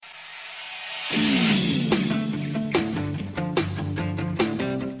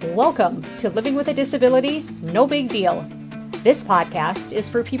Welcome to Living with a Disability, No Big Deal. This podcast is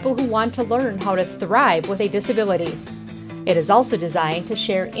for people who want to learn how to thrive with a disability. It is also designed to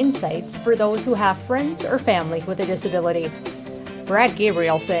share insights for those who have friends or family with a disability. Brad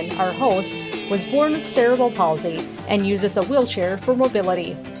Gabrielson, our host, was born with cerebral palsy and uses a wheelchair for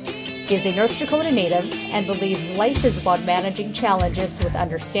mobility. He is a North Dakota native and believes life is about managing challenges with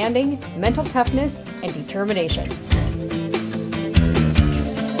understanding, mental toughness, and determination.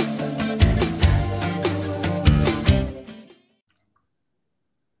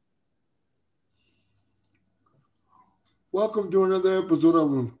 Welcome to another episode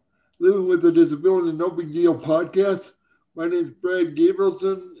of Living with a Disability, No Big Deal podcast. My name is Brad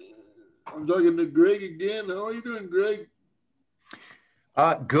Gabrielson. I'm talking to Greg again. How are you doing, Greg?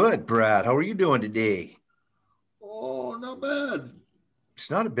 Good, Brad. How are you doing today? Oh, not bad.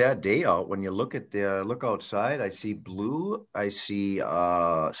 It's not a bad day out. When you look outside, I see blue, I see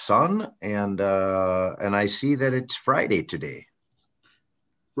sun, and I see that it's Friday today.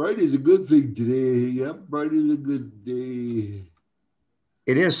 Friday's a good thing today. Yep, Friday's a good day.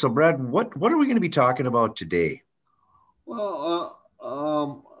 It is. So, Brad, what are we going to be talking about today? Well,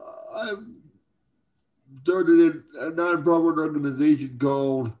 I started a nonprofit organization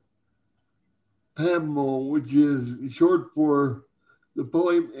called PAMO, which is short for the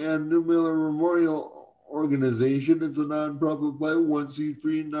Polly Ann Newmiller Memorial Organization. It's a nonprofit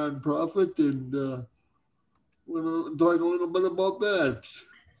 501c3 nonprofit, and we're going to talk a little bit about that.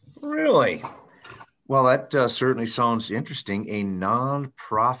 Really? Well, that certainly sounds interesting. A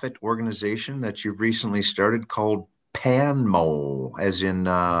nonprofit organization that you've recently started called PANMO, as in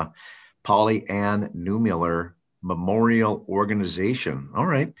Polly Ann Newmiller Memorial Organization. All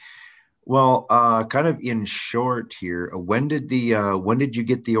right. Well, kind of in short here, when did you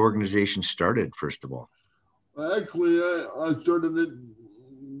get the organization started, first of all? Actually, I started it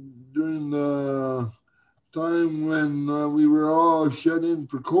during the time when we were all shut in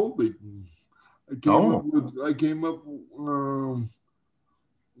for COVID. I came up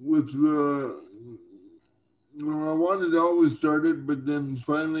with I wanted to always start it, but then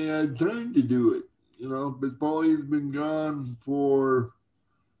finally I had time to do it, but Polly's been gone for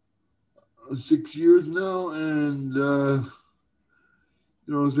 6 years now, and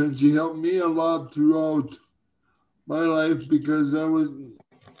since she helped me a lot throughout my life, because I was,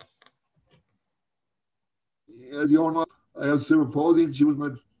 as you all know, I have cerebral palsy, and she was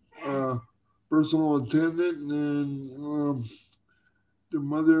my personal attendant and the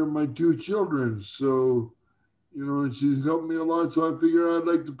mother of my two children. So, she's helped me a lot. So I figure I'd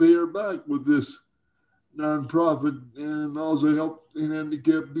like to pay her back with this nonprofit and also help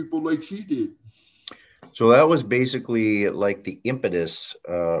handicapped people like she did. So that was basically like the impetus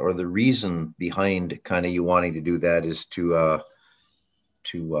or the reason behind kind of you wanting to do that is to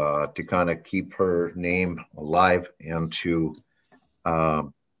kind of keep her name alive and to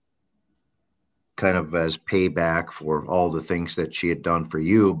kind of as payback for all the things that she had done for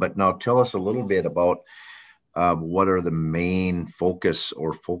you. But now tell us a little bit about what are the main focuses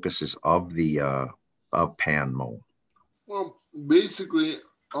of the of PANMO? Well, basically,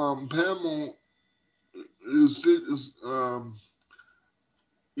 PANMO is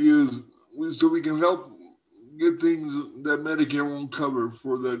so we can help get things that Medicare won't cover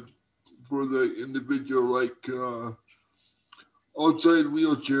for the individual, like outside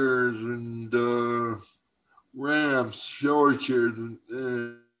wheelchairs and ramps, shower chairs,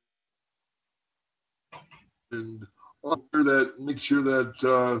 and all that. Make sure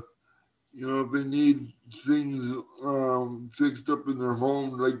that if they need things fixed up in their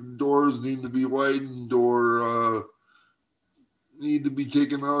home, like doors need to be widened or need to be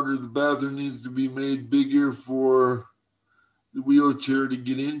taken out, or the bathroom needs to be made bigger for the wheelchair to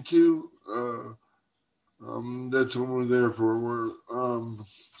get into. That's what we're there for.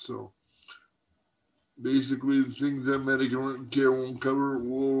 So basically, the things that Medicare won't cover,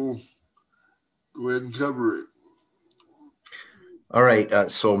 we'll go ahead and cover it. All right.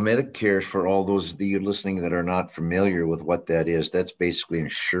 So Medicare, for all those of you listening that are not familiar with what that is, that's basically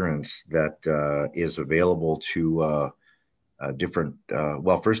insurance that is available to different,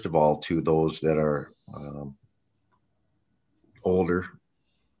 well, first of all, to those that are older,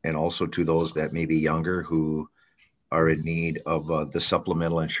 and also to those that may be younger who are in need of the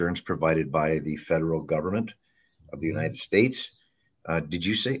supplemental insurance provided by the federal government of the United States. Did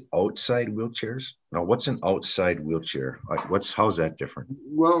you say outside wheelchairs? Now, what's an outside wheelchair? How's that different?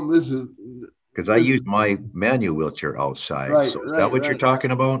 Well, this is because I use my manual wheelchair outside. Right, so is that what you're talking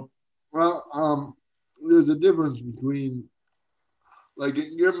about? Well, there's a difference between like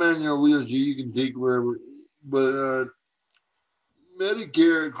your manual wheelchair, you can take wherever, but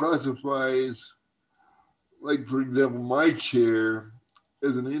Medicare classifies, like for example, my chair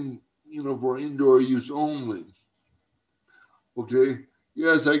as for indoor use only. Okay,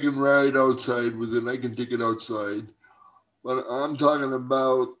 yes, I can ride outside with it. I can take it outside, but I'm talking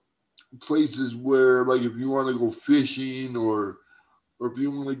about places where, like, if you want to go fishing or if you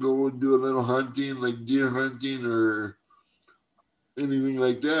want to go and do a little hunting, like deer hunting or anything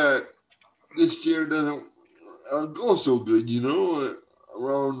like that, this chair doesn't go so good,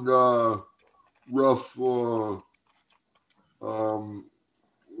 around rough,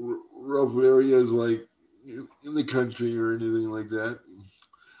 rough areas like in the country or anything like that.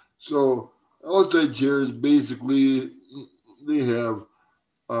 So outside chairs, basically, they have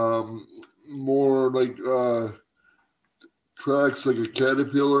more like tracks like a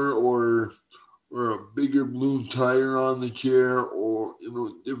Caterpillar or a bigger balloon tire on the chair, or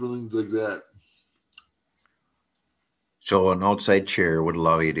different things like that. So an outside chair would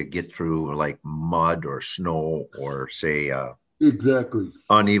allow you to get through like mud or snow or say exactly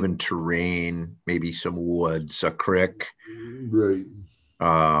uneven terrain, maybe some woods, a creek. Right.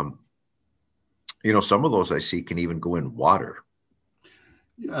 Some of those I see can even go in water.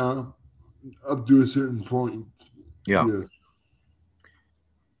 Yeah, up to a certain point. Yeah.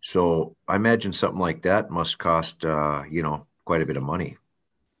 So I imagine something like that must cost, quite a bit of money.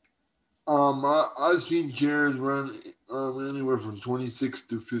 I've seen chairs run anywhere from 26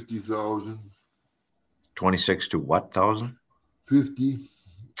 to 50,000. 26 to what thousand? 50.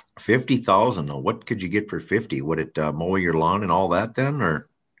 50,000. What could you get for 50? Would it mow your lawn and all that then, or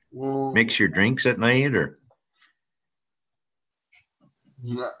mix your drinks at night, or?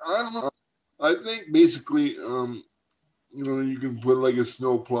 I don't know. I think basically, you can put like a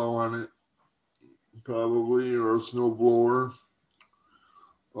snow plow on it, probably, or a snow blower.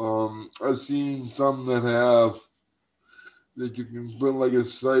 I've seen some that you can put like a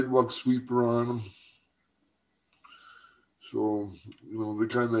sidewalk sweeper on them. So, the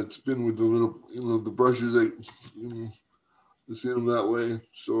kind that spin with the little, the brushes that, you see them that way.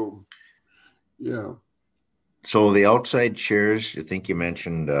 So, yeah. So the outside chairs, I think you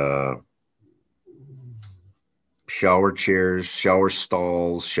mentioned shower chairs, shower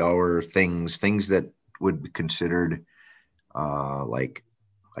stalls, shower things that would be considered like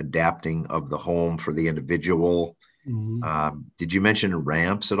adapting of the home for the individual. Mm-hmm. Did you mention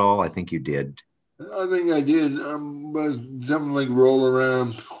ramps at all? I think you did. I think I did, but something like roller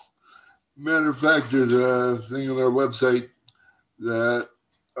ramp. Matter of fact, there's a thing on our website that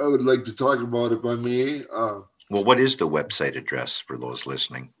I would like to talk about, if I may. Well, what is the website address for those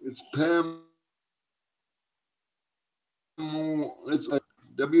listening? It's Pam. It's like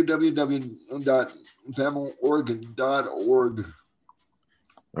www.pamelorgan.org.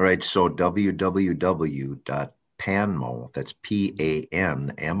 All right, so www.panmo, that's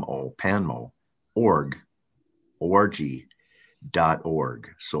PANMO, Panmo, org, org.org.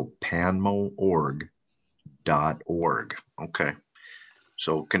 So panmoorg.org. Okay.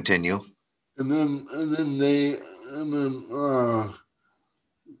 So continue. And then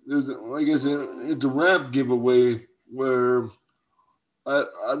there's, like I said, it's a ramp giveaway where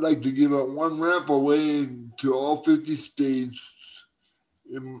I'd like to give out one ramp away to all 50 states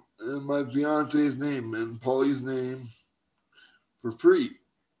in my fiance's name and Polly's name for free.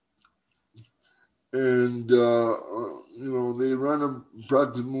 And, they run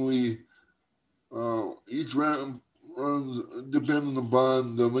approximately, each ramp runs depending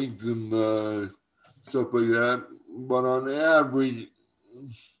upon the length and stuff like that. But on average,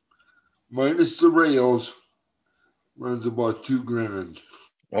 minus the rails, runs about $2,000.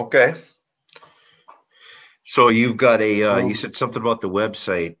 Okay. So you've got you said something about the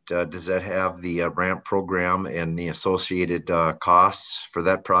website. Does that have the ramp program and the associated costs for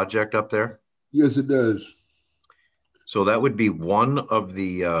that project up there? Yes, it does. So that would be one of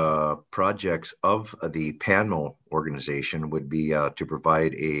the projects of the PANMO organization would be to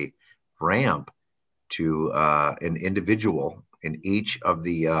provide a ramp to an individual in each of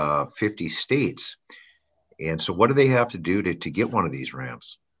the 50 states. And so what do they have to do to get one of these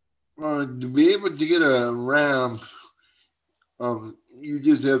ramps? To be able to get a ramp, you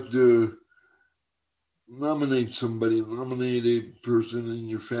just have to nominate somebody, nominate a person in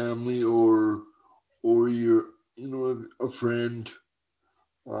your family or your, a friend.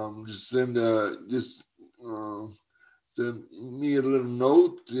 Just send me a little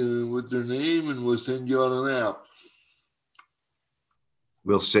note with their name, and we'll send you out an app.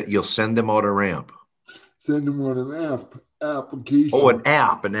 You'll send them out a ramp. Send them on an application. Oh,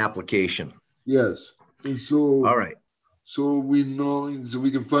 an application. Yes. And so, all right. so we know, so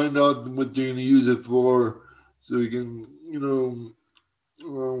we can find out what they're going to use it for, so we can,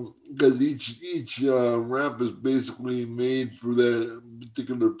 because each ramp is basically made for that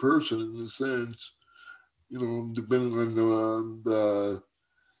particular person in a sense, depending on the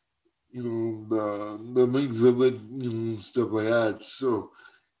length of it, stuff like that. So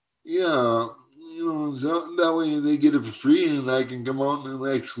yeah, so that way they get it for free, and I can come out and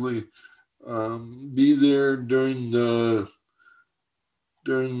actually be there during the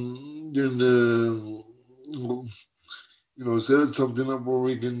set something up where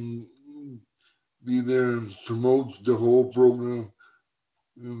we can be there and promote the whole program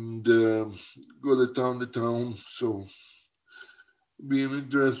and go to town. So it'd be an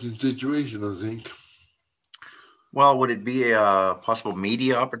interesting situation, I think. Well, would it be a possible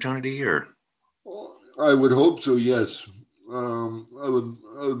media opportunity, or? I would hope so. Yes, I would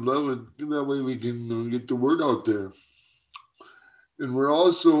love it. That way we can get the word out there. And we're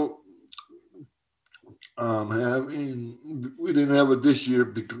also we didn't have it this year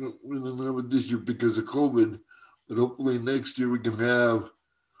because of COVID, but hopefully next year we can have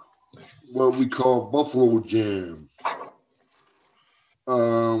what we call Buffalo Jam.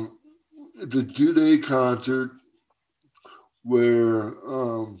 It's a 2-day concert where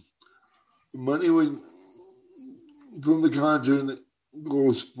money from the concert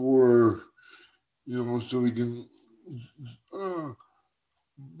goes for, so we can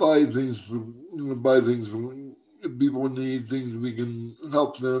buy things if people need things, we can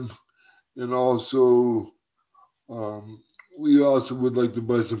help them. And also, we also would like to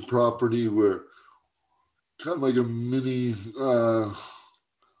buy some property where kind of like a mini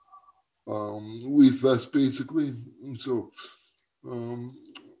Wii Fest, basically. And so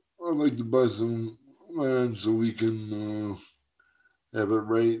I'd like to buy some land so we can have it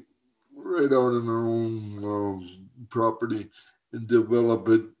right out in our own property and develop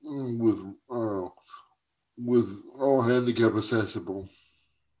it with all handicap accessible.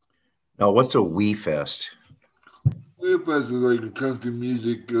 Now, what's a Wii Fest? Wii Fest is like a country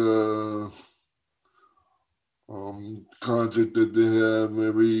music concert that they have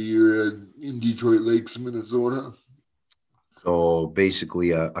every year in Detroit Lakes, Minnesota. So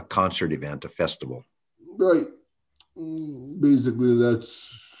basically a concert event, a festival. Right. Basically, that's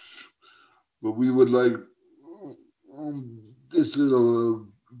what we would like. This is a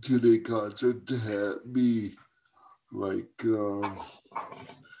 2-day concert to be like,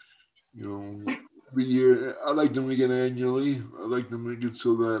 every year. I like to make it annually. I like to make it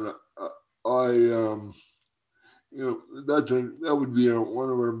so that that would be one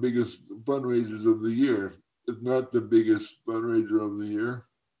of our biggest fundraisers of the year, if not the biggest fundraiser of the year.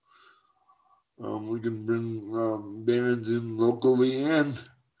 We can bring bands in locally and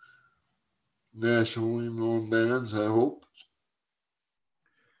nationally known bands, I hope.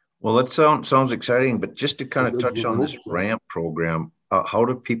 Well, that sounds exciting, but just to kind of touch on this ramp program, how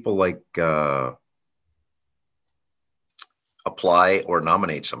do people apply or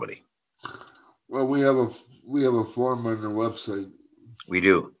nominate somebody? Well, we have a form on the website. We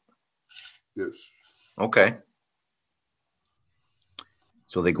do. Yes. Okay.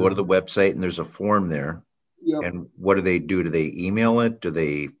 So they go to the website and there's a form there. Yep. And what do they do? Do they email it? Do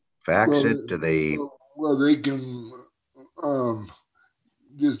they fax it? Do they? Well, they can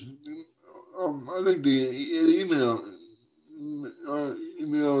just. I think the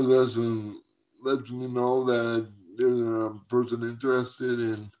emails us and lets me know that there's a person interested,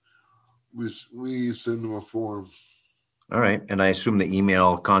 and we send them a form. All right, and I assume the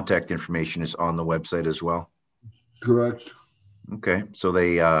email contact information is on the website as well. Correct. Okay, so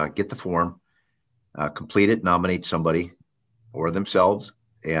they get the form, complete it, nominate somebody or themselves,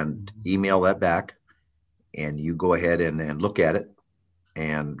 and email that back, and you go ahead and look at it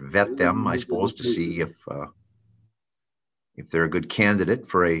and vet them, I suppose, to see if they're a good candidate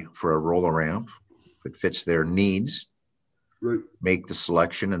for a roller ramp, if it fits their needs. Right. Make the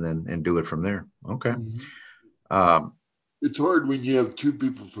selection and do it from there. Okay. Mm-hmm. It's hard when you have two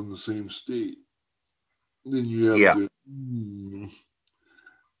people from the same state. Then you have to.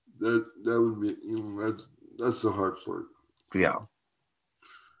 That would be that's the hard part. Yeah.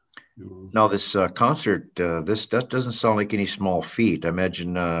 Now this concert, that doesn't sound like any small feat. I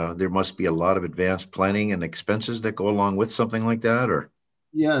imagine there must be a lot of advanced planning and expenses that go along with something like that, or?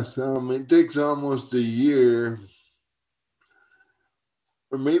 Yes, it takes almost a year,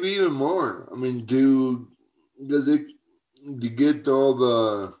 or maybe even more. I mean, to get all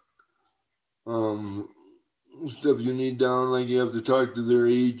the stuff you need down, like you have to talk to their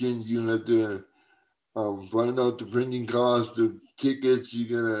agent, you have to find out the printing cost of tickets, you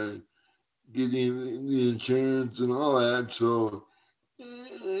gotta getting the insurance and all that. So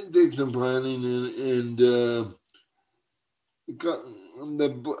it takes some planning, and it got,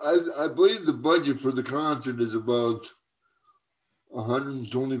 I believe the budget for the concert is about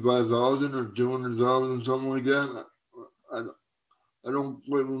 125,000 or 200,000, something like that. I, I don't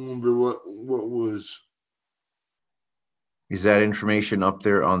quite remember what was. Is that information up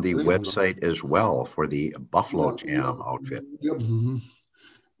there on the I think so. website as well for the Buffalo Yeah, Jam yeah, outfit? yep. Mm-hmm.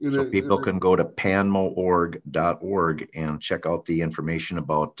 So people can go to panmoorg.org and check out the information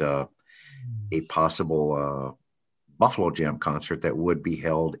about a possible Buffalo Jam concert that would be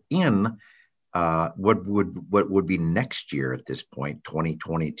held in what would be next year at this point,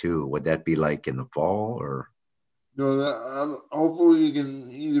 2022. Would that be like in the fall or? No, hopefully you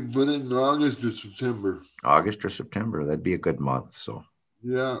can either put it in August or September. August or September, that'd be a good month. So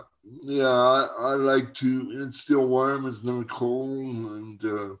yeah, I like to. It's still warm. It's not cold, and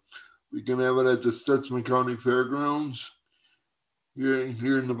we can have it at the Stutsman County Fairgrounds here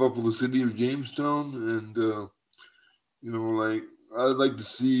in the Buffalo City of Jamestown, and like I'd like to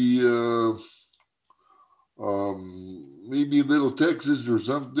see maybe Little Texas or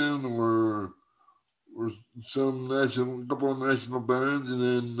something, or some couple of national bands, and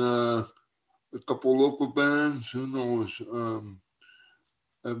then a couple local bands. Who knows?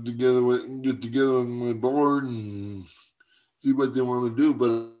 Get together with my board and see what they want to do.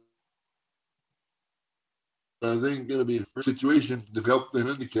 But I think it'll be a situation to help the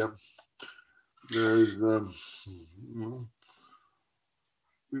handicapped. There's,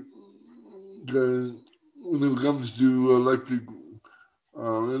 when it comes to electric,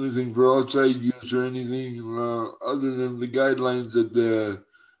 anything for outside use or anything other than the guidelines that the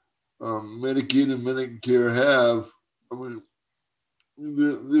Medicaid and Medicare have, I mean,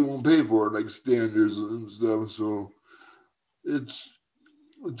 they won't pay for it like standards and stuff. So it's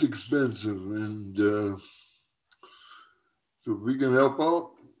expensive, and so if we can help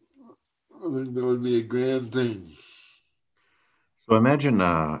out, I think that would be a grand thing. So imagine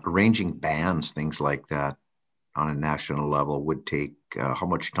arranging bands, things like that on a national level would take how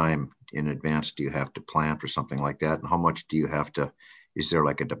much time in advance do you have to plan for something like that? And how much do you have to, is there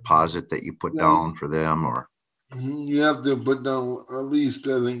like a deposit that you put down for them or? You have to put down at least,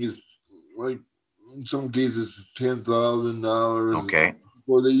 I think it's like in some cases $10,000. Okay.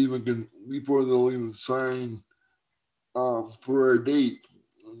 Before they'll even sign for a date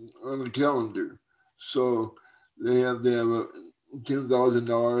on the calendar. So they have to have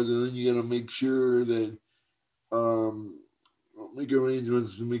 $10,000, and then you got to make sure that make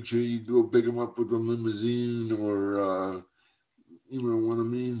arrangements to make sure you go pick them up with a limousine, or you know what I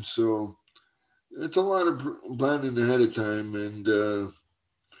mean. So it's a lot of planning ahead of time, and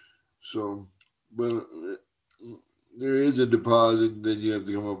so, but there is a deposit that you have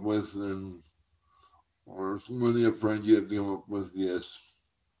to come up with, or some money up front you have to come up with. Yes.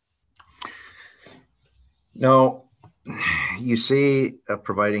 Now, you say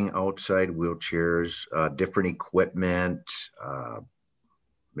providing outside wheelchairs, different equipment,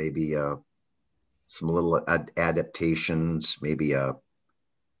 maybe some little adaptations, maybe a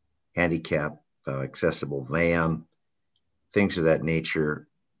handicap accessible van, things of that nature.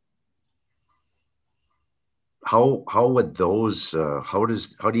 How would those? How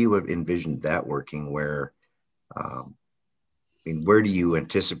do you envision that working? Where, where do you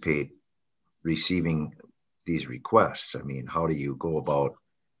anticipate receiving these requests? I mean, how do you go about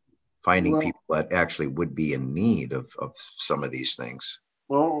finding people that actually would be in need of some of these things?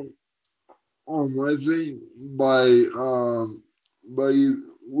 Well, I think by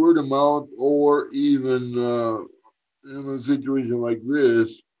word of mouth, or even in a situation like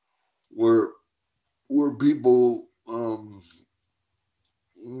this, where people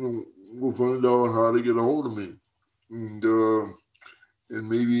will find out how to get a hold of me, and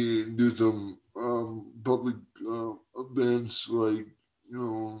maybe do some public events, like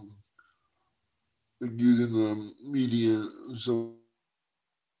like using the media in some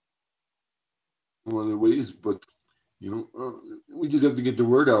other ways. But we just have to get the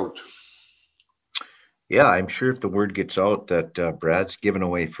word out. Yeah, I'm sure if the word gets out that Brad's giving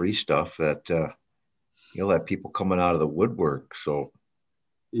away free stuff, that you'll have people coming out of the woodwork. So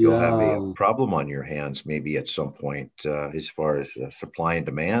you'll have a problem on your hands maybe at some point as far as supply and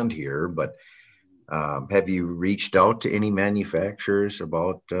demand here. But have you reached out to any manufacturers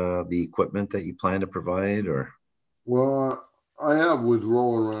about the equipment that you plan to provide? Or? Well, I have with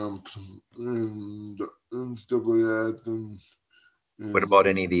roller ramps and stuff like that. And what about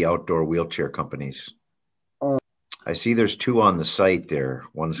any of the outdoor wheelchair companies? I see there's two on the site there.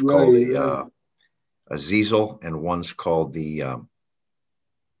 One's called a Ziesel, and one's called the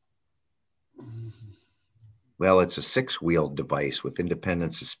Well, it's a six-wheeled device with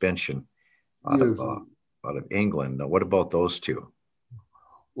independent suspension out Yes. of England. Now, what about those two?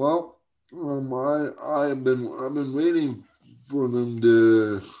 Well, I've been waiting for them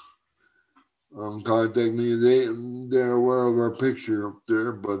to contact me. They're aware of our picture up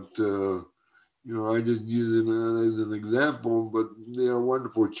there, but I just use it as an example. But they are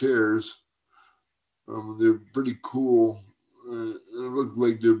wonderful chairs. They're pretty cool. It looks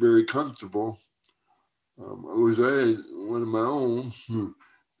like they're very comfortable. I wish I had one of my own, to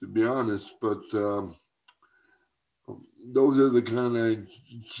be honest, but those are the kind of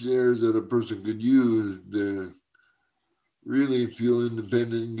chairs that a person could use to really feel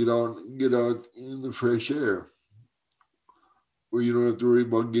independent and get out in the fresh air, where you don't have to worry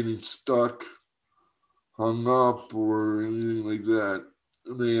about getting stuck, hung up, or anything like that.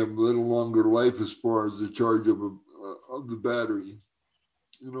 And they have a little longer life as far as the charge of the battery,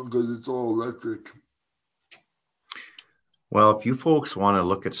 because it's all electric. Well, if you folks want to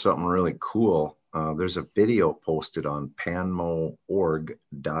look at something really cool, there's a video posted on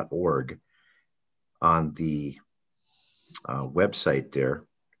panmoorg.org on the website there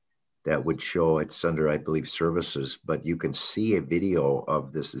that would show, it's under, I believe, services, but you can see a video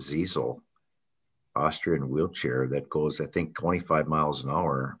of this Ziesel Austrian wheelchair that goes, I think, 25 miles an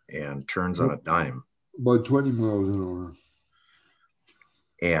hour and turns on a dime. About 20 miles an hour.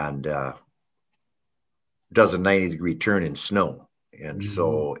 And does a 90-degree turn in snow. And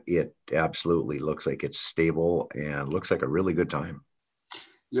so it absolutely looks like it's stable and looks like a really good time.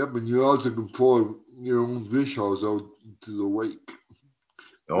 Yep, and you also can pull your own fish house out to the lake.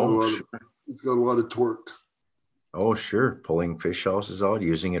 Oh, sure. It's got a lot of torque. Oh, sure. Pulling fish houses out,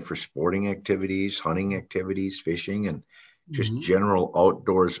 using it for sporting activities, hunting activities, fishing, and just general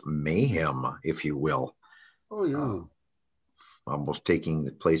outdoors mayhem, if you will. Oh, yeah. Almost taking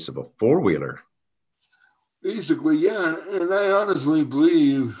the place of a four-wheeler. Basically, yeah. And I honestly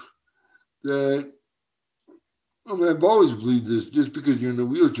believe that, I've always believed this, just because you're in a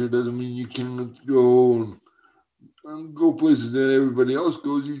wheelchair doesn't mean you can't go and go places that everybody else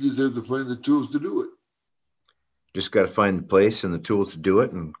goes. You just have to find the tools to do it. Just got to find the place and the tools to do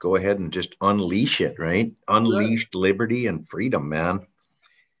it and go ahead and just unleash it, right? Unleashed liberty and freedom, man.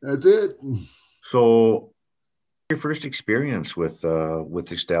 That's it. So your first experience with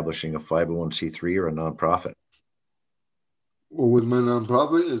establishing a 501c3 or a nonprofit? Well, with my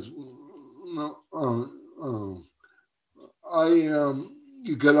nonprofit,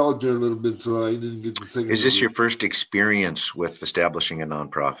 you got out there a little bit, so I didn't get the second. Is this your first experience with establishing a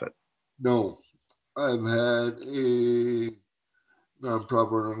nonprofit? No, I've had a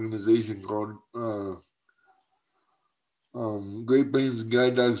nonprofit organization called Great Plains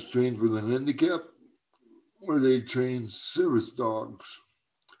Guide Dogs Trained for the Handicapped, where they train service dogs.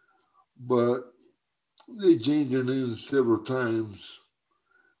 But they changed their name several times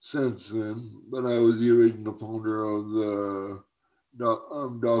since then. But I was the original founder of the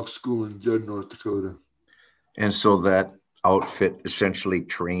dog school in Judd, North Dakota. And so that outfit essentially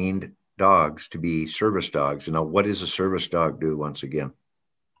trained dogs to be service dogs. And now, what does a service dog do once again?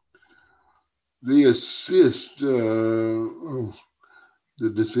 They assist the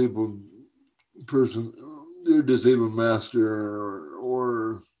disabled person, their disabled master,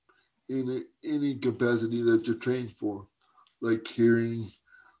 or in any capacity that they're trained for, like hearing,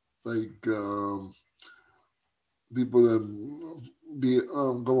 like people that be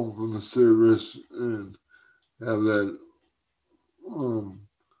going from the service and have that.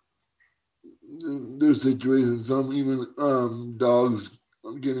 There's situations, some even dogs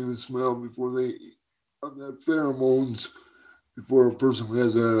can't even smell before they have pheromones before a person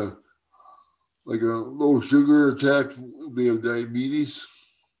has a low sugar attack if they have diabetes,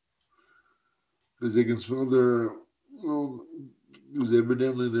 because they can smell because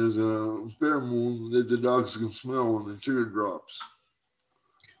evidently there's a pheromone that the dogs can smell when the sugar drops.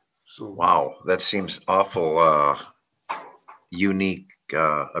 So wow, that seems awful unique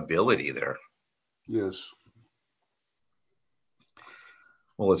ability there. Yes.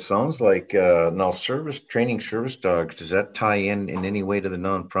 Well, it sounds like now training service dogs, does that tie in any way to the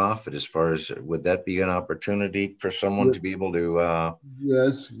nonprofit as far as, would that be an opportunity for someone to be able to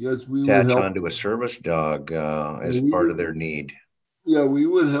yes, we attach would help onto a service dog as part of their need? Yeah, we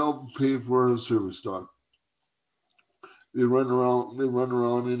would help pay for a service dog. They run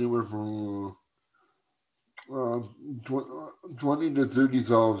around anywhere from 20 to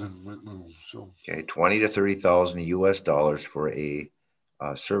 30,000 right now. So okay, 20 to 30,000 US dollars for a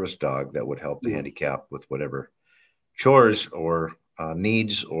service dog that would help the handicap with whatever chores or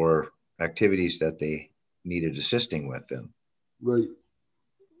needs or activities that they needed assisting with. Then, right.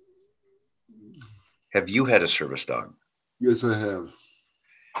 Have you had a service dog? Yes, I have.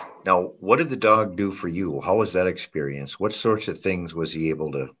 Now, what did the dog do for you? How was that experience? What sorts of things was he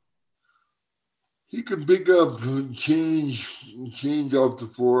able to? He can pick up and change off the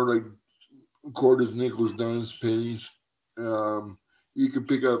floor like quarters, nickels, dimes, pennies. You can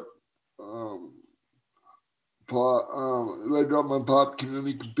pick up um, if I drop my pop can,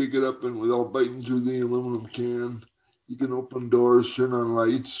 he can pick it up and without biting through the aluminum can. He can open doors, turn on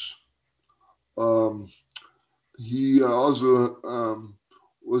lights. Um, he also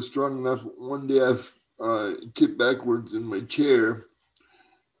was strong enough. One day I tipped backwards in my chair,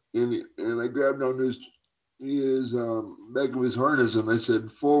 and I grabbed on his back of his harness, and I said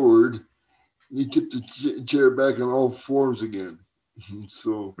forward. And he tipped the chair back on all fours again.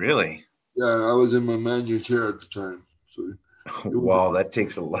 So Really? yeah, I was in my manual chair at the time. So it was, Wow, that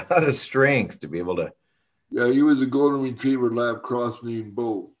takes a lot of strength to be able to. yeah, he was a golden retriever lab cross named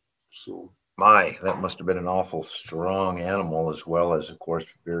Bo. So My, that must have been an awful strong animal, as well as, of course,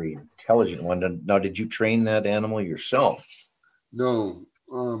 very intelligent one. Now, did you train that animal yourself? no,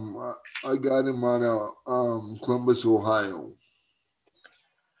 I got him out of Columbus, Ohio.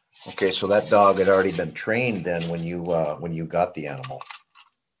 Okay, so that dog had already been trained then when you got the animal.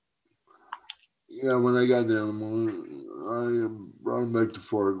 Yeah, when I got the animal, I brought him back to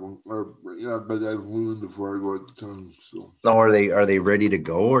Fargo, or yeah, but I flew into Fargo at the time. So Now, are they ready to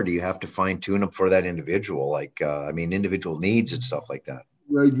go, or do you have to fine tune them for that individual? Like, I mean, individual needs and stuff like that.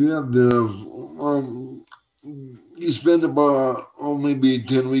 right, you have the you spend about maybe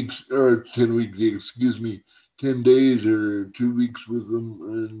 10 weeks or 10 weeks, excuse me, 10 days or 2 weeks with them,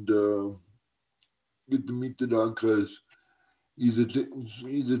 and get to meet the dog because he's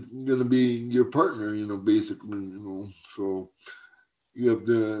gonna be your partner, basically, So you have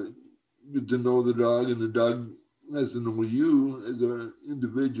to get to know the dog, and the dog has to know you as an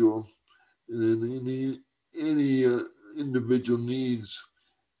individual, and then any individual needs,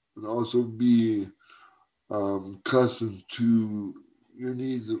 and also be accustomed to your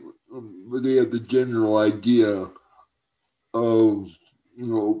needs, but they have the general idea of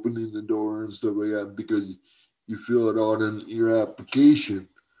opening the door and stuff like that because you fill it out in your application.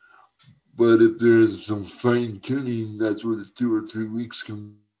 But if there's some fine tuning, that's what it's 2 or 3 weeks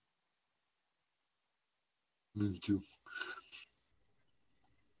come into.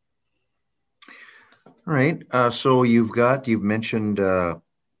 All right. So you've mentioned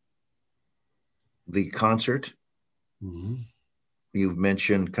the concert. Mm-hmm. You've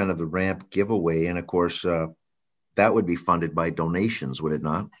mentioned kind of the ramp giveaway, and of course, that would be funded by donations, would it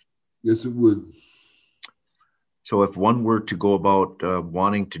not? Yes, it would. So if one were to go about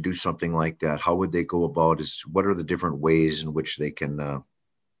wanting to do something like that, how would they go about? What are the different ways in which they can?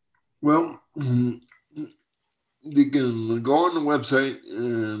 Well, they can go on the website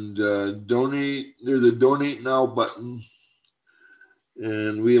and donate. There's a donate now button,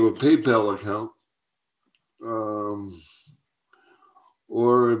 and we have a PayPal account. Um,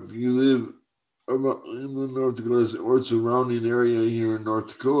 or if you live in the North Dakota or surrounding area here in North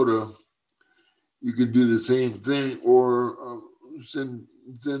Dakota, you could do the same thing, or send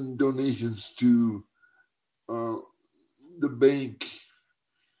donations to uh, the bank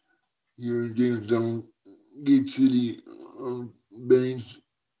here in Jamestown, Gate City Bank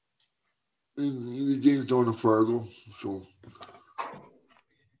in either Jamestown or Fargo. So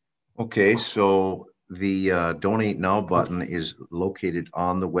Okay, so the donate now button is located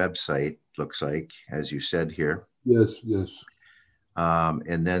on the website. Looks like, as you said here. yes.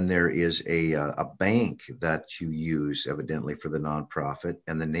 And then there is a bank that you use evidently for the nonprofit,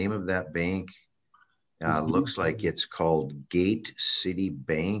 and the name of that bank looks like it's called Gate City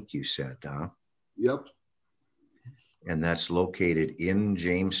Bank. You said, huh? Yep. And that's located in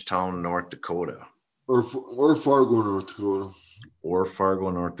Jamestown, North Dakota. Or Fargo, North Dakota. Or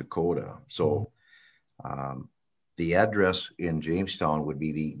Fargo, North Dakota. So the address in Jamestown would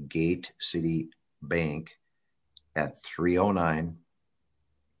be the Gate City Bank at 309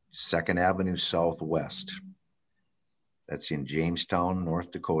 2nd Avenue Southwest. That's in Jamestown,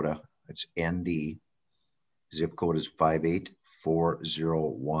 North Dakota. It's ND. Zip code is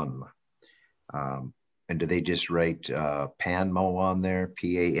 58401. And do they just write PANMO on there,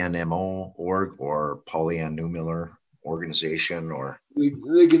 PANMO org, or Pollyann Newmiller organization, or? They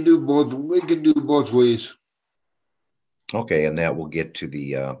can do both. They can do both ways. Okay, and that will get to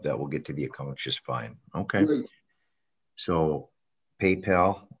the account just fine. Okay. Right. So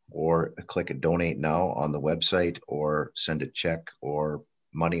PayPal, or click a donate now on the website, or send a check or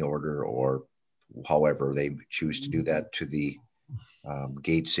money order, or however they choose to do that, to the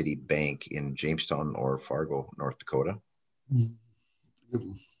Gate City Bank in Jamestown or Fargo, North Dakota. Yep.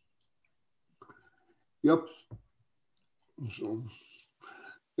 Yep. So,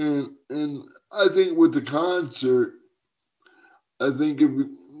 and I think with the concert, I think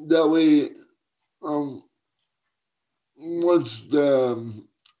that way, once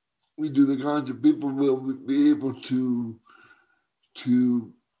we do the concert, people will be able to,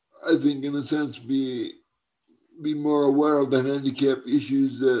 I think, in a sense, be more aware of the handicap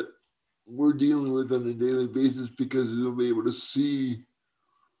issues that we're dealing with on a daily basis, because they'll be able to see,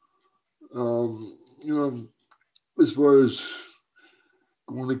 you know, as far as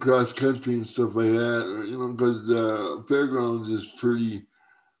going across country and stuff like that, you know, because the fairgrounds is pretty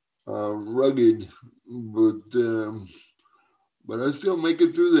rugged, but I still make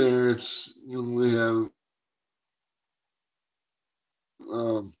it through there. It's, you know, we have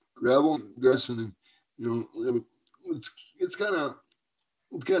gravel and grass, and you know, it's kind of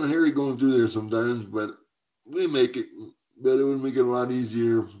hairy going through there sometimes, but we make it. But it would make it a lot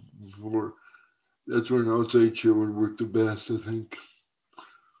easier for. That's where an outside chair would work the best, I think.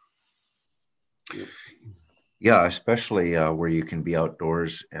 Yep. Yeah, especially where you can be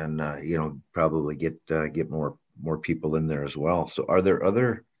outdoors and you know, probably get more people in there as well. So, are there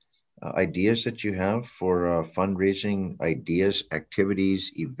other ideas that you have for fundraising ideas,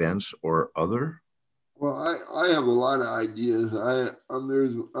 activities, events, or other? Well, I have a lot of ideas. I've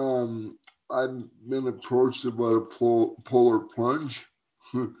been approached about a polar plunge,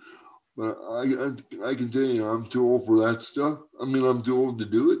 but I can tell you I'm too old for that stuff. I mean, I'm too old to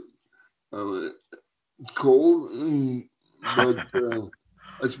do it. It's cold, but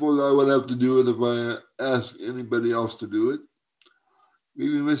I suppose I would have to do it if I asked anybody else to do it.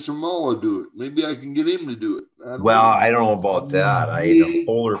 Maybe Mr. Malla do it. Maybe I can get him to do it. I don't Well, know. I don't know about that. The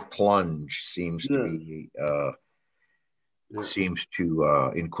polar plunge seems to Yeah, be yeah. seems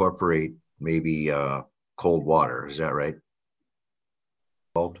to incorporate maybe cold water. Is that right?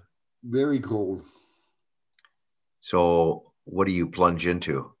 Cold. Very cold. So, what do you plunge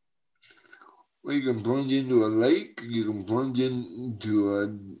into? Well, you can plunge into a lake. You can plunge into a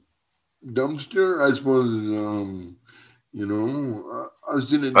dumpster. I suppose. You know, I've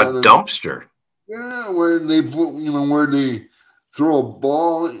seen it A done. dumpster. Yeah, where they put, you know, where they throw a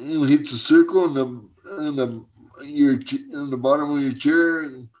ball, you know, hits a circle in the bottom of your chair,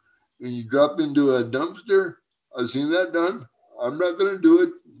 and you drop into a dumpster. I've seen that done. I'm not gonna do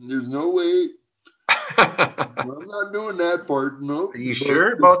it. There's no way. I'm not doing that part. No. Are you But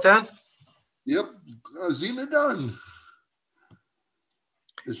sure about that? yep, I've seen it done.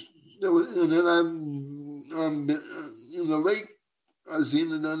 And then I'm in the lake. I've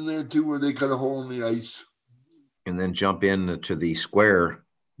seen it done there too, where they cut a hole in the ice. And then jump into the square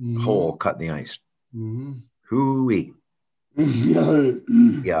hole, cut in the ice. Mm-hmm. Hooey. Yeah.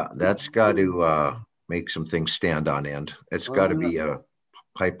 Yeah, that's got to make some things stand on end. It's got to be a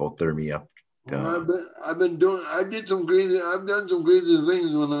hypothermia. I've been doing. I've done some crazy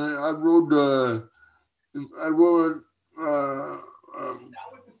things when I rode. I rode.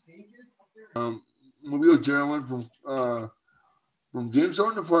 My wheelchair. I went from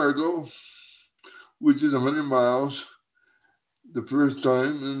Jamestown to Fargo, which is 100 miles. The first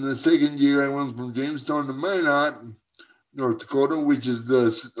time, and the second year I went from Jamestown to Minot, North Dakota, which is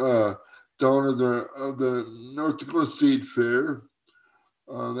the town of the North Dakota State Fair.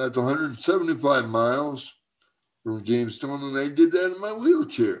 That's 175 miles from Jamestown, and I did that in my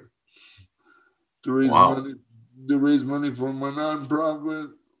wheelchair to raise money. To raise money for my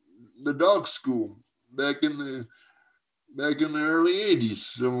nonprofit, the dog school, back in the early '80s.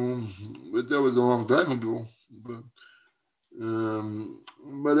 So, but that was a long time ago. But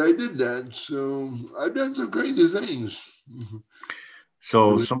I did that. So I've done some crazy things.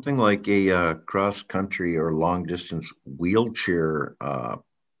 So something like a cross country or long distance wheelchair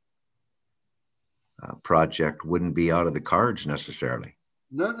project wouldn't be out of the cards necessarily.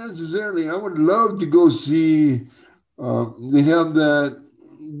 Not necessarily. I would love to go see. They have that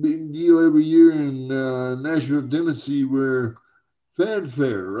big deal every year in Nashville, Tennessee, where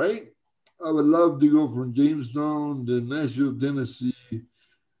fanfare, right? I would love to go from Jamestown to Nashville, Tennessee,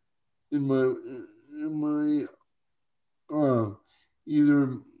 in my either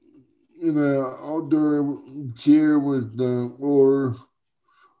in an outdoor chair with or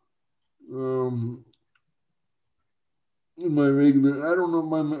in my regular. I don't know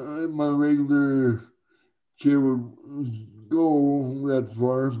my regular chair would go that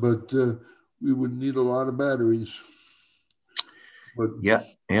far, but we would need a lot of batteries. But yeah.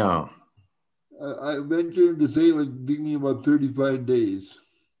 I ventured to say it would take me about 35 days.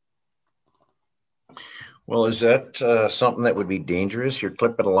 Well, is that something that would be dangerous? You're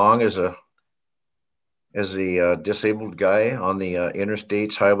clipping along as a as a disabled guy on the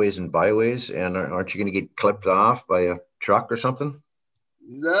interstates, highways, and byways, and aren't you going to get clipped off by a truck or something?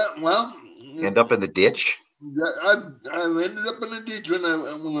 That well, End up in the ditch? I ended up in a ditch when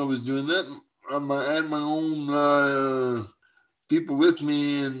I was doing that. I had my own people with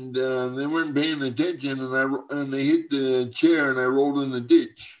me, and they weren't paying attention, and they hit the chair, and I rolled in the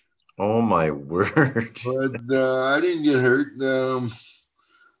ditch. Oh my word! But I didn't get hurt.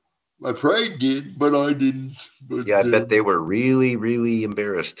 My pride did, but I didn't. But Yeah, I bet they were really, really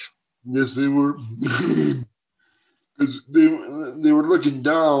embarrassed. yes, they were, because they were looking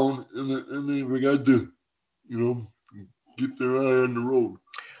down, and they forgot to, you know, keep their eye on the road.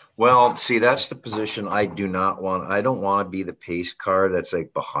 Well, see, that's the position I do not want. I don't want to be the pace car that's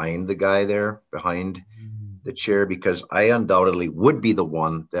like behind the guy there, behind the chair, because I undoubtedly would be the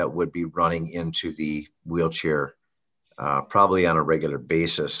one that would be running into the wheelchair probably on a regular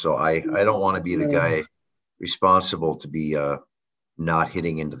basis. So I don't want to be the guy responsible to be not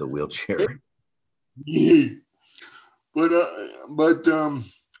hitting into the wheelchair. Yeah. But I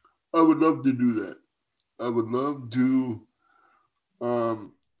would love to do that. I would love to.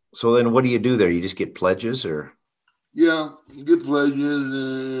 So then what do you do there? You just get pledges or? Yeah, get pledges,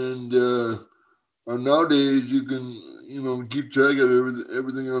 and nowadays you can keep track of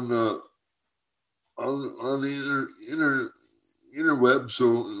everything on the interweb,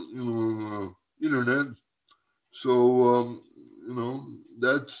 so internet. So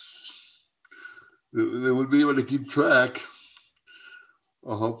that's they would be able to keep track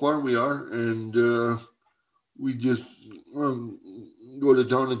of how far we are, and we just go to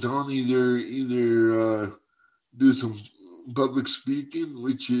town, either do some public speaking,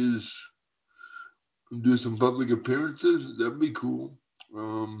 which is do some public appearances. That'd be cool.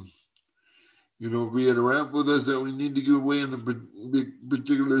 If we had a ramp with us that we need to give away in the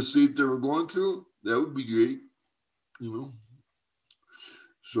particular state that we're going through, that would be great.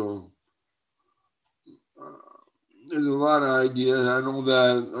 So there's a lot of ideas. I know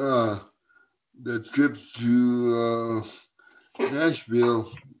that the trip to Nashville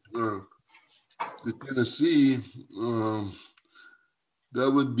or to Tennessee,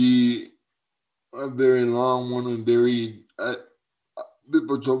 that would be a very long one and very.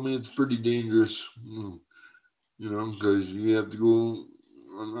 People told me it's pretty dangerous, because you have to go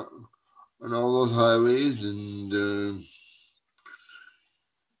on all those highways, and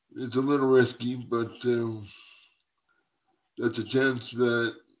it's a little risky, but that's a chance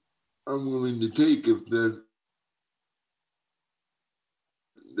that I'm willing to take if that's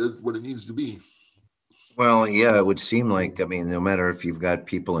what it needs to be. Well, yeah, it would seem like, I mean, no matter if you've got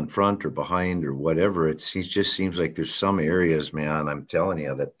people in front or behind or whatever, it just seems like there's some areas, man, I'm telling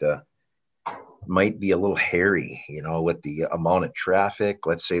you, that might be a little hairy, with the amount of traffic.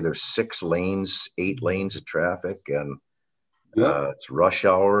 Let's say there's 6 lanes, 8 lanes of traffic, and it's rush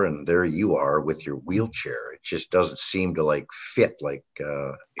hour, and there you are with your wheelchair. It just doesn't seem to fit in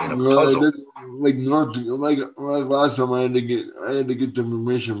a puzzle. Like last time I had to get the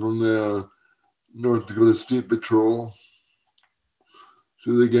permission from the North Dakota State Patrol,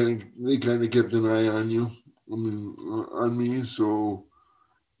 so they kind of kept an eye on you. On me. So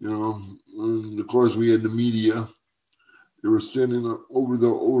and of course we had the media. They were standing over the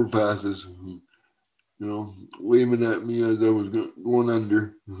overpasses, waving at me as I was going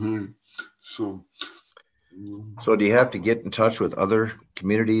under. So do you have to get in touch with other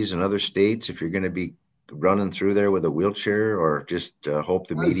communities and other states if you're going to be running through there with a wheelchair, or just hope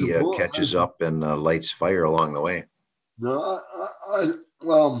the media catches up and lights fire along the way? No, I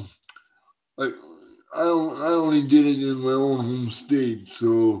only did it in my own home state,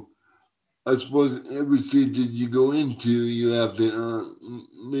 so I suppose every state that you go into, you have to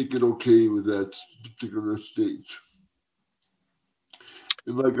make it okay with that particular state.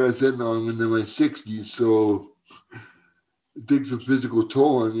 And like I said, now I'm in my 60s, so it takes a physical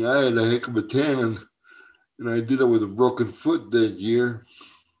toll on you. I had a heck of a tan, and I did it with a broken foot that year.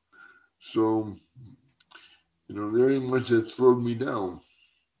 So, there ain't much that slowed me down.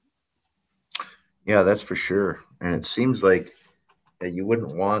 Yeah, that's for sure. And it seems like you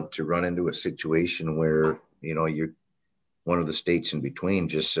wouldn't want to run into a situation where, you're one of the states in between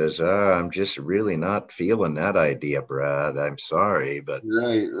just says, I'm just really not feeling that idea, Brad. I'm sorry, but.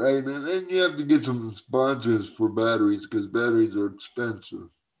 Right. And then you have to get some sponsors for batteries, because batteries are expensive,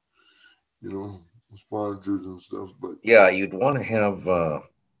 sponsors and stuff. But yeah, you'd want to have,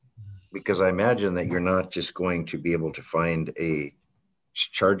 because I imagine that you're not just going to be able to find a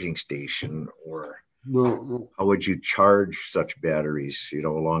charging station, or no. How would you charge such batteries?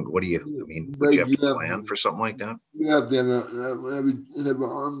 What do you, would you have to plan for something like that? You have to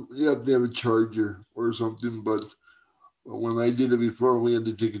you have to have a charger or something. But when I did it before, we had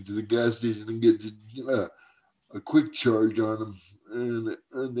to take it to the gas station and get a quick charge on them, and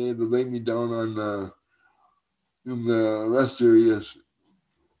they had to lay me down on in the rest areas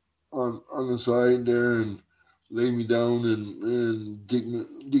on the side there and lay me down and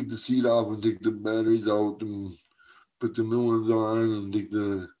take the seat off and take the batteries out and put the new ones on and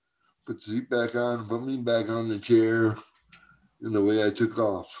put the seat back on, put me back on the chair in the way I took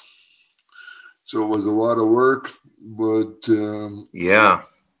off. So it was a lot of work, but Yeah. it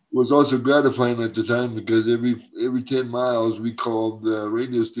was also gratifying at the time because every 10 miles we called the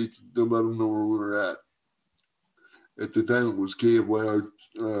radio station to let them know where we were at. At the time it was KFYR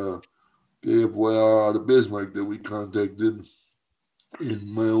out of Bismarck that we contacted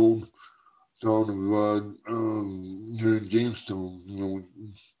in my own town of here in Jamestown. You know, we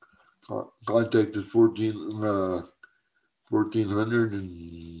contacted 1400 and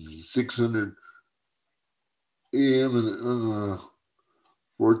 600 AM and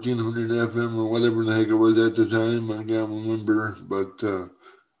 1400 FM or whatever the heck it was at the time. I can't remember, but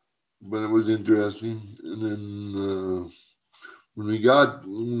it was interesting. And then when we got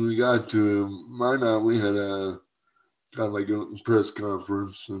to Minot, we had a kind of like a press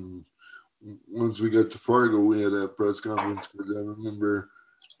conference, and once we got to Fargo, we had a press conference because I remember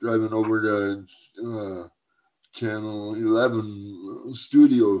driving over to Channel 11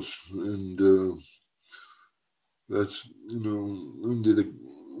 studios, and that's, we did a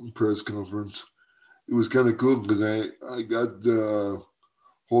press conference. It was kind of cool because I got the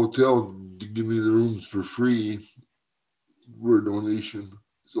hotel to give me the rooms for free for a donation,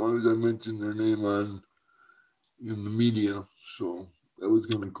 as long as I mentioned their name in the media. So that was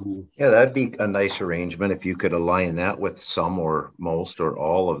kind of cool. Yeah, that'd be a nice arrangement if you could align that with some or most or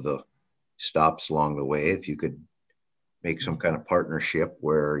all of the stops along the way. If you could make some kind of partnership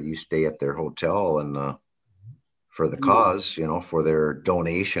where you stay at their hotel and for the cause, for their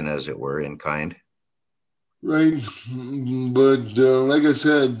donation, as it were, in kind. Right. But like I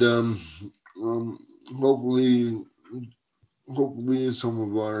said, hopefully some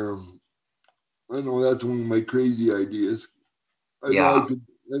of our, I know that's one of my crazy ideas. I know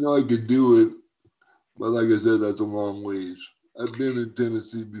I could do it, but like I said, that's a long ways. I've been in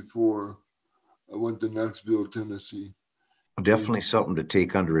Tennessee before. I went to Knoxville, Tennessee. Definitely something to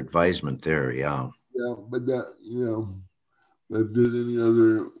take under advisement there. Yeah. Yeah, but if there's any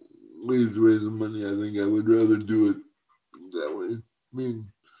other ways to raise the money, I think I would rather do it that way. I mean,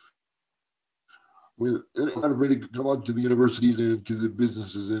 we're not ready to come out to the universities and to the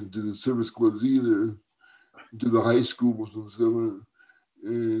businesses and to the service clubs either, to the high schools and stuff,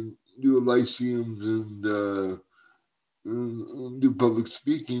 and do lyceums and do public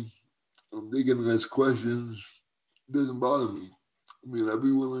speaking. They can ask questions. It doesn't bother me. I mean, I'd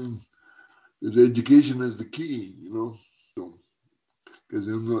be willing. The education is the key, So, because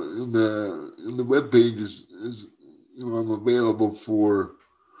in the web page is I'm available for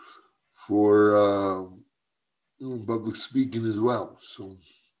public speaking as well. So,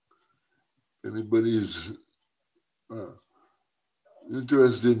 if anybody is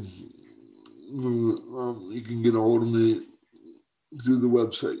interested, you can get a hold of me through the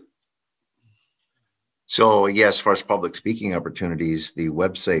website. So, yes, as far as public speaking opportunities, the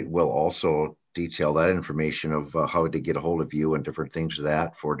website will also detail that information of how to get a hold of you and different things of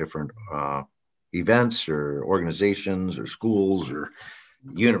that for different events or organizations or schools or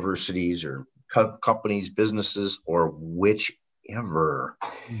universities or companies, businesses, or whichever.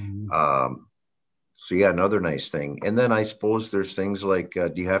 So, yeah, another nice thing. And then I suppose there's things like,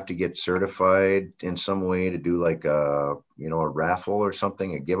 do you have to get certified in some way to do like a raffle or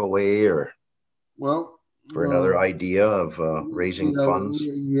something, a giveaway, or for another idea of raising funds?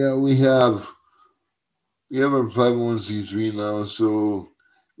 Yeah, we have a 501c3 now, so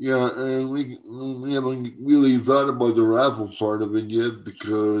yeah, and we haven't really thought about the raffle part of it yet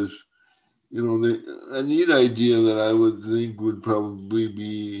because a neat idea that I would think would probably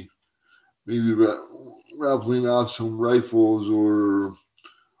be maybe raffling off some rifles or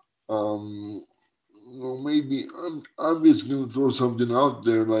maybe I'm just gonna throw something out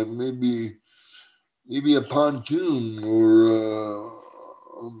there like maybe a pontoon or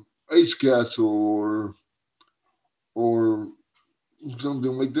ice castle or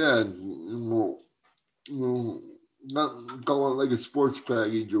something like that. Not call it like a sports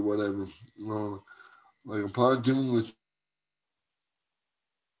package or whatever. Like a pontoon with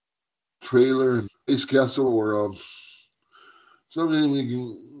trailer and ice castle or something we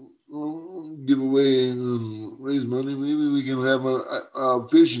can give away and raise money. Maybe we can have a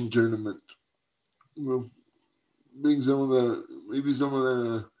fishing tournament. bring maybe some of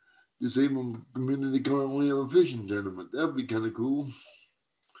the disabled community currently have a fishing tournament. That'd be kind of cool.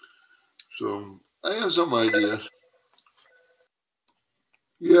 So I have some ideas.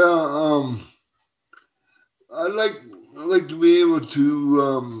 Yeah, I like to be able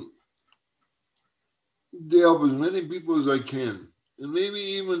to help as many people as I can, and maybe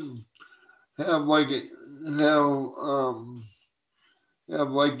even have like a have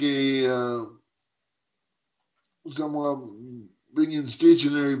like a someone bring in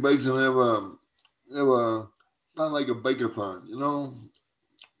stationary bikes and have a not like a bikeathon, you know,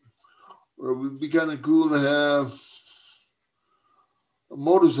 or it would be kind of cool to have a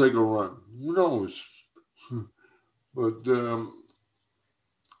motorcycle run. Who knows? But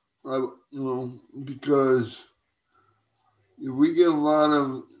because if we get a lot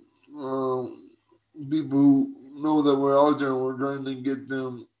of people who know that we're out there and we're trying to get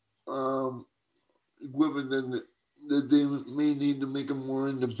them equipment that they may need to make them more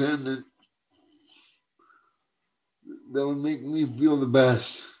independent, that would make me feel the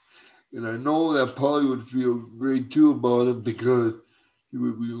best. And I know that Polly would feel great too about it, because he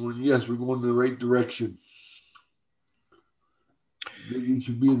would be going, yes, we're going in the right direction. We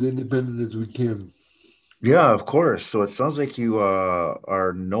should be as independent as we can. Yeah, of course. So it sounds like you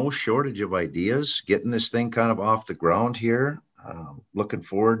are no shortage of ideas, getting this thing kind of off the ground here. Looking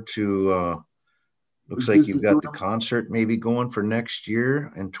forward to, looks like you've got the concert maybe going for next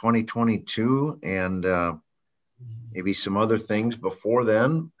year in 2022, and maybe some other things before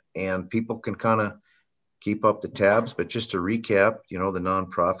then. And people can kind of keep up the tabs. But just to recap, the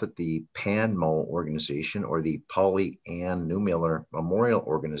nonprofit, the PANMO organization, or the Polly Ann Newmiller Memorial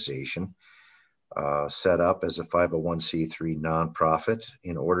Organization, set up as a 501c3 nonprofit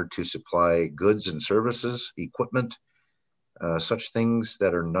in order to supply goods and services, equipment, such things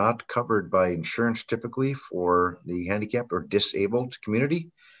that are not covered by insurance typically for the handicapped or disabled community,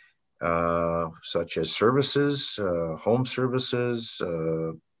 such as services, home services,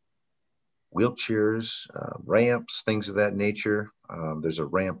 wheelchairs, ramps, things of that nature. There's a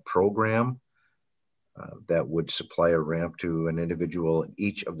ramp program that would supply a ramp to an individual in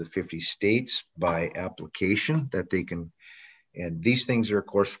each of the 50 states by application that they can. And these things are, of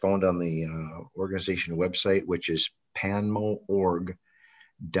course, found on the organization website, which is panmoorg.org.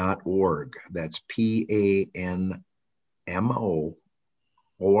 That's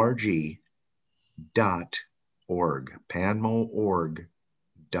PANMOORG.org,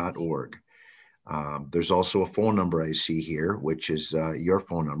 panmoorg.org. There's also a phone number I see here, which is your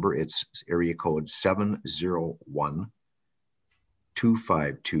phone number. It's area code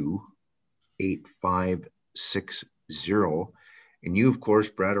 701-252-8560. And you, of course,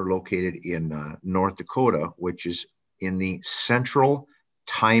 Brad, are located in North Dakota, which is in the Central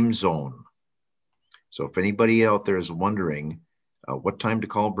Time Zone. So if anybody out there is wondering what time to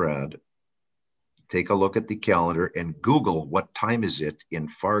call Brad, take a look at the calendar and Google what time is it in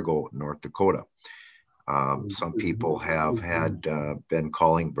Fargo, North Dakota. Some people have been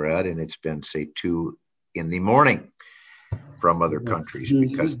calling Brad, and it's been, say, 2 a.m. from other countries,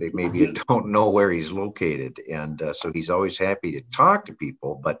 because they maybe don't know where he's located. And so he's always happy to talk to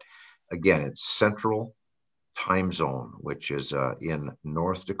people. But again, it's Central Time Zone, which is in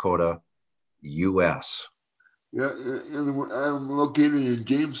North Dakota, U.S. Yeah, and I'm located in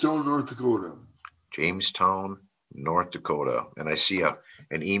Jamestown, North Dakota. Jamestown, North Dakota. And I see an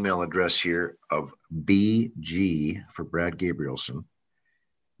email address here of BG for Brad Gabrielson,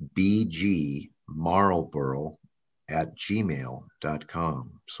 BG Marlboro at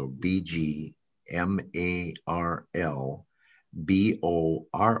gmail.com. So BG MARLBORO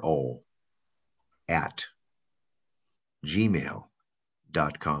at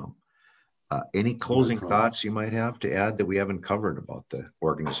gmail.com. Any closing thoughts you might have to add that we haven't covered about the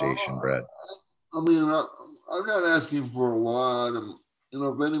organization, Brad? I mean, I'm not asking for a lot.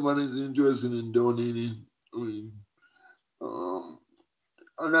 If anybody's interested in donating, I mean, I'm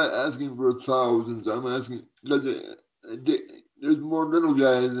not asking for thousands. I'm asking because there's more little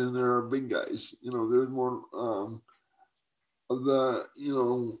guys than there are big guys. There's more of the.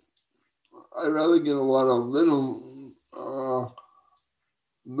 I'd rather get a lot of little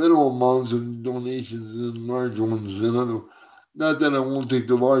amounts of donations than large ones. Not that I won't take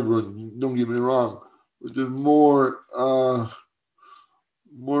the large ones. Don't get me wrong, but there's more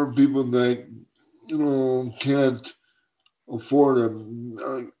people that can't afford a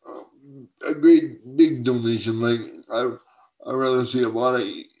great big donation. Like I'd rather see a lot of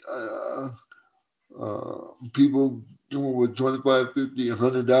people come up with $25, $50,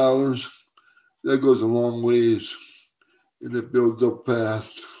 $100. That goes a long ways, and it builds up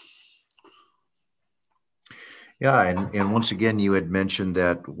fast. Yeah, and once again, you had mentioned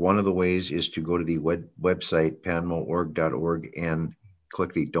that one of the ways is to go to the website, panmoorg.org, and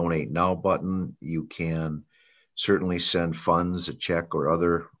click the Donate Now button. You can certainly send funds, a check or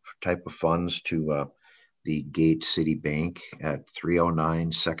other type of funds to the Gate City Bank at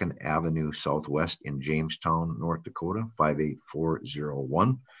 309 2nd Avenue Southwest in Jamestown, North Dakota,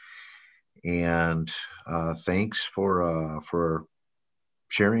 58401. And thanks for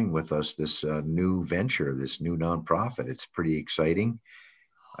sharing with us this new venture, this new nonprofit. It's pretty exciting.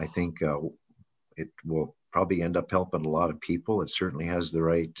 I think it will probably end up helping a lot of people. It certainly has the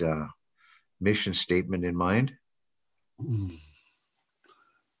right mission statement in mind.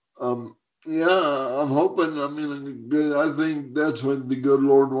 Yeah, I'm hoping. I mean, I think that's what the good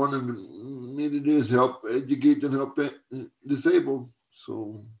Lord wanted me to do, is help educate and help the disabled.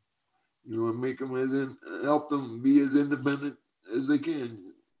 So, make them help them be as independent as they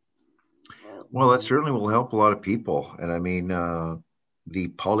can. Well, that certainly will help a lot of people. And I mean, the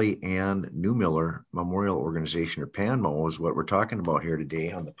Polly Ann Newmiller Memorial Organization, or PANMO, is what we're talking about here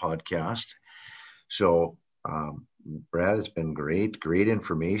today on the podcast. So, Brad, it's been great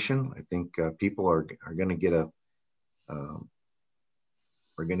information. I think people are going to get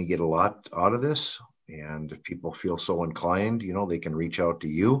a lot out of this. And if people feel so inclined, they can reach out to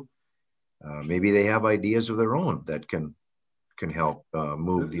you. Maybe they have ideas of their own that can help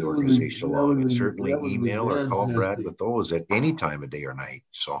move the organization along. And certainly email or call Brad with those at any time of day or night.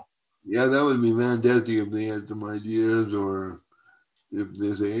 So yeah, that would be fantastic if they had some ideas, or if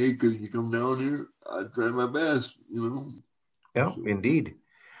they say, hey, could you come down here? I'd try my best, Yeah, so. Indeed.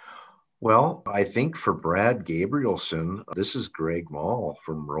 Well, I think for Brad Gabrielson, this is Greg Mall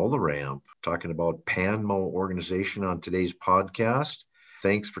from Roller Ramp talking about PANMO organization on today's podcast.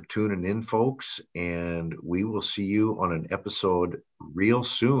 Thanks for tuning in, folks, and we will see you on an episode real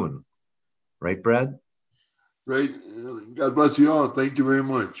soon. Right, Brad? Right. God bless you all. Thank you very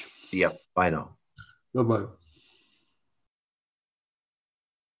much. Yep. Bye now. Bye-bye.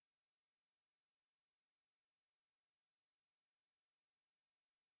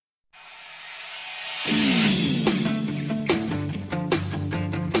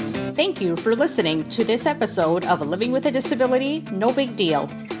 Thank you for listening to this episode of Living with a Disability, No Big Deal.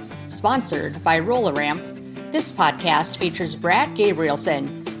 Sponsored by Roller Ramp, this podcast features Brad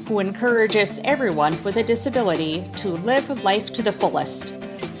Gabrielson, who encourages everyone with a disability to live life to the fullest.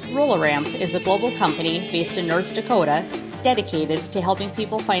 Roller Ramp is a global company based in North Dakota dedicated to helping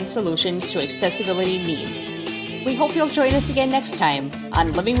people find solutions to accessibility needs. We hope you'll join us again next time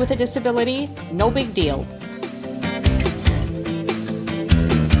on Living with a Disability, No Big Deal.